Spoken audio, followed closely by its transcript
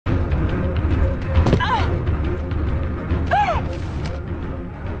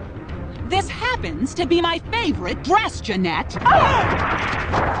happens to be my favorite dress, Jeanette.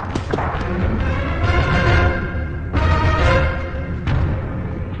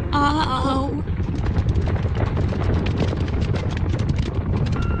 Uh-oh.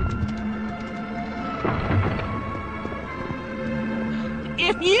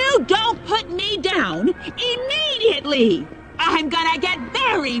 If you don't put me down immediately, I'm gonna get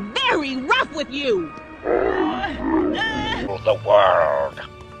very, very rough with you. Rule the world.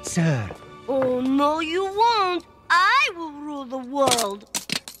 Sir. Oh, no, you won't. I will rule the world.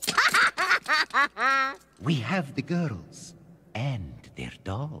 We have the girls and their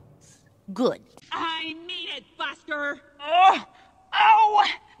dolls. Good. I mean it, Buster. Oh,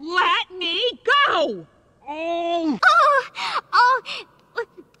 let me go.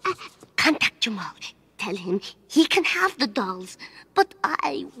 Contact Jamal. Tell him he can have the dolls, but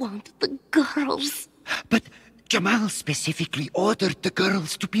I want the girls. But Jamal specifically ordered the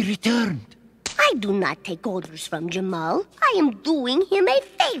girls to be returned. I do not take orders from Jamal. I am doing him a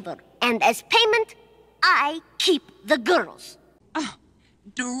favor. And as payment, I keep the girls.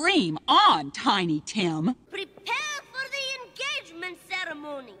 Dream on, Tiny Tim. Prepare for the engagement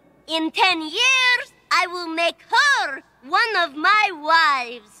ceremony. In 10 years, I will make her one of my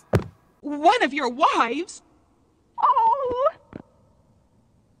wives. One of your wives? Oh.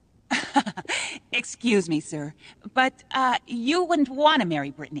 Excuse me, sir, but you wouldn't want to marry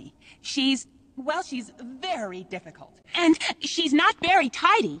Brittany. She's very difficult. And she's not very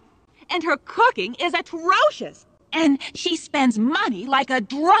tidy. And her cooking is atrocious. And she spends money like a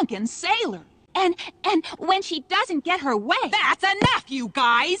drunken sailor. And when she doesn't get her way... That's enough, you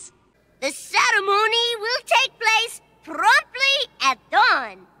guys! The ceremony will take place promptly at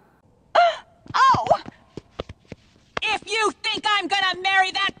dawn. Oh! If you think I'm gonna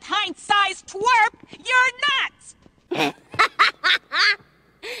marry that pint-sized twerp, you're nuts!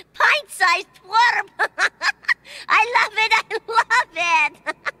 Pint-sized twerp! I love it!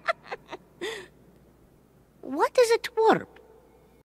 What is a twerp?